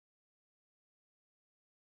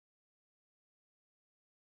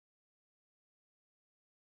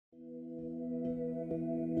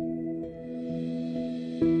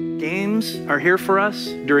games are here for us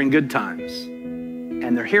during good times,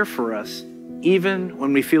 and they're here for us even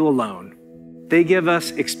when we feel alone. They give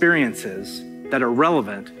us experiences that are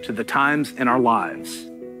relevant to the times in our lives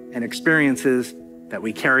and experiences that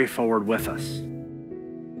we carry forward with us.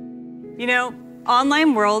 You know,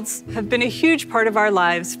 online worlds have been a huge part of our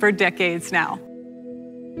lives for decades now.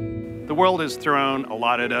 The world has thrown a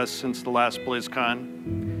lot at us since the last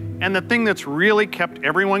BlizzCon, and the thing that's really kept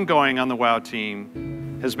everyone going on the WoW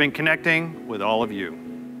team has been connecting with all of you.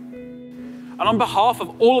 And on behalf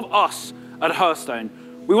of all of us at Hearthstone,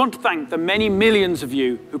 we want to thank the many millions of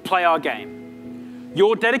you who play our game.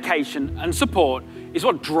 Your dedication and support is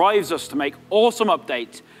what drives us to make awesome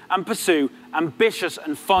updates and pursue ambitious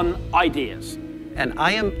and fun ideas. And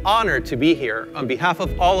I am honored to be here on behalf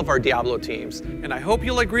of all of our Diablo teams. And I hope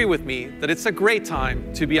you'll agree with me that it's a great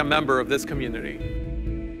time to be a member of this community.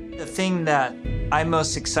 The thing that I'm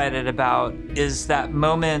most excited about is that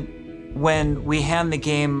moment when we hand the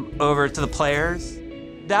game over to the players.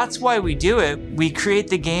 That's why we do it. We create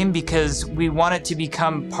the game because we want it to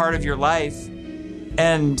become part of your life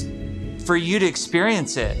and for you to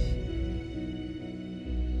experience it.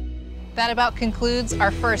 That about concludes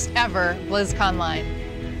our first ever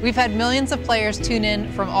BlizzConline. We've had millions of players tune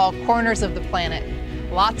in from all corners of the planet.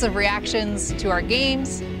 Lots of reactions to our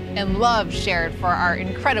games and love shared for our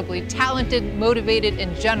incredibly talented, motivated,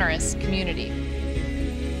 and generous community.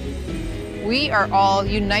 We are all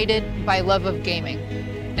united by love of gaming.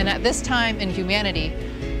 And at this time in humanity,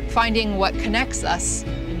 finding what connects us,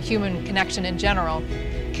 and human connection in general,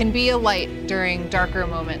 can be a light during darker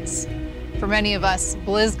moments. For many of us,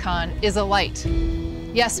 BlizzCon is a light.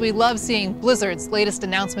 Yes, we love seeing Blizzard's latest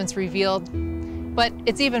announcements revealed, but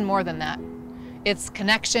it's even more than that. It's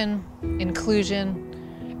connection, inclusion,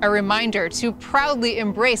 a reminder to proudly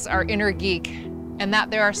embrace our inner geek, and that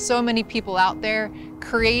there are so many people out there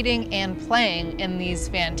creating and playing in these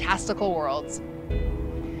fantastical worlds.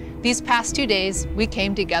 These past 2 days, we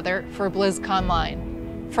came together for BlizzConline.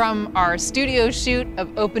 From our studio shoot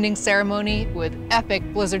of opening ceremony with epic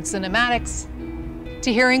Blizzard cinematics,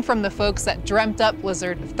 to hearing from the folks that dreamt up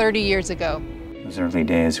Blizzard 30 years ago. Those early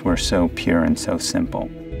days were so pure and so simple.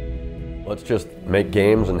 Let's just make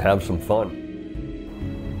games and have some fun.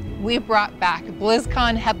 We brought back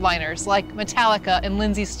BlizzCon headliners like Metallica and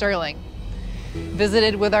Lindsey Sterling,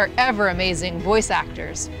 visited with our ever-amazing voice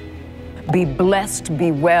actors. Be blessed,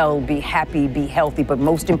 be well, be happy, be healthy, but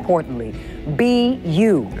most importantly, be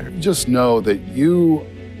you. Just know that you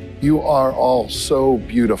are all so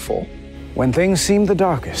beautiful. When things seem the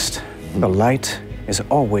darkest, the light is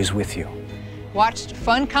always with you. Watched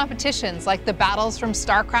fun competitions like the battles from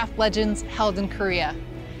StarCraft Legends held in Korea.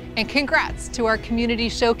 And congrats to our community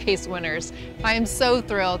showcase winners. I am so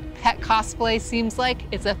thrilled. Pet cosplay seems like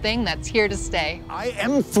it's a thing that's here to stay. I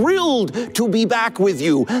am thrilled to be back with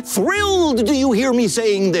you. Thrilled, do you hear me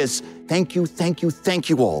saying this? Thank you, thank you, thank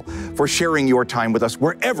you all for sharing your time with us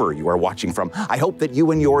wherever you are watching from. I hope that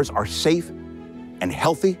you and yours are safe and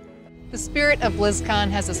healthy. The spirit of BlizzCon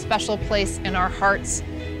has a special place in our hearts,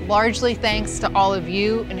 largely thanks to all of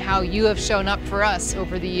you and how you have shown up for us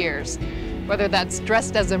over the years. Whether that's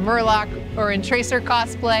dressed as a Murloc or in Tracer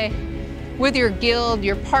cosplay, with your guild,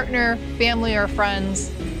 your partner, family, or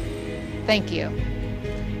friends, thank you.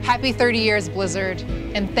 Happy 30 years, Blizzard,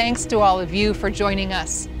 and thanks to all of you for joining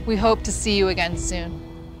us. We hope to see you again soon.